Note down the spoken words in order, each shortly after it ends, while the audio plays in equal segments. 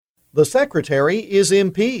The secretary is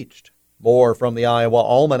impeached. More from the Iowa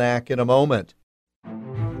Almanac in a moment.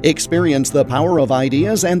 Experience the power of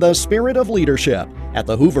ideas and the spirit of leadership at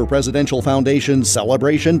the Hoover Presidential Foundation's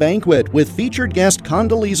Celebration Banquet with featured guest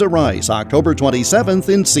Condoleezza Rice, October 27th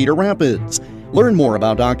in Cedar Rapids. Learn more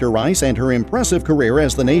about Dr. Rice and her impressive career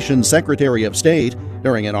as the nation's Secretary of State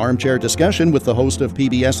during an armchair discussion with the host of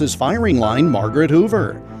PBS's Firing Line, Margaret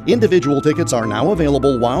Hoover. Individual tickets are now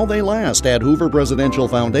available while they last at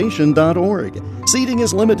hooverpresidentialfoundation.org. Seating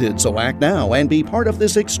is limited, so act now and be part of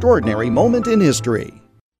this extraordinary moment in history.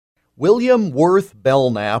 William Worth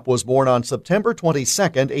Belknap was born on September 22,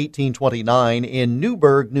 1829, in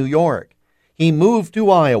Newburgh, New York. He moved to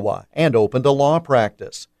Iowa and opened a law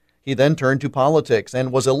practice. He then turned to politics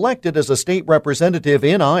and was elected as a state representative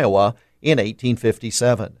in Iowa in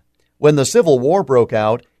 1857. When the Civil War broke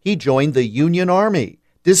out, he joined the Union Army,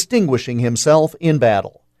 distinguishing himself in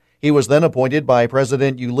battle. He was then appointed by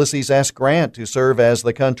President Ulysses S. Grant to serve as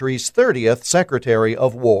the country's 30th Secretary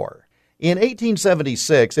of War. In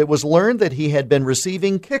 1876, it was learned that he had been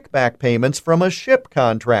receiving kickback payments from a ship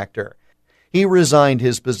contractor. He resigned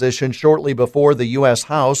his position shortly before the U.S.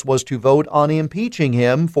 House was to vote on impeaching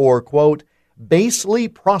him for, quote, basely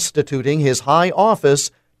prostituting his high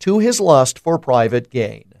office to his lust for private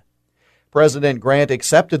gain. President Grant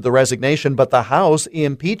accepted the resignation, but the House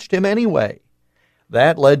impeached him anyway.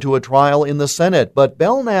 That led to a trial in the Senate, but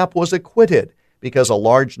Belknap was acquitted because a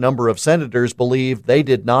large number of senators believed they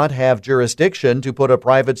did not have jurisdiction to put a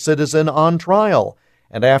private citizen on trial.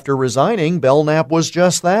 And after resigning, Belknap was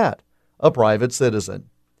just that, a private citizen.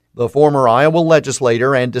 The former Iowa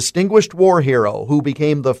legislator and distinguished war hero who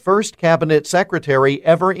became the first cabinet secretary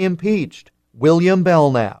ever impeached, William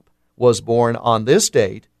Belknap, was born on this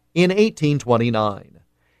date in 1829.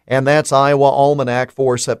 And that's Iowa Almanac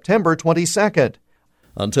for September 22nd.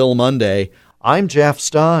 Until Monday, I'm Jeff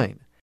Stein.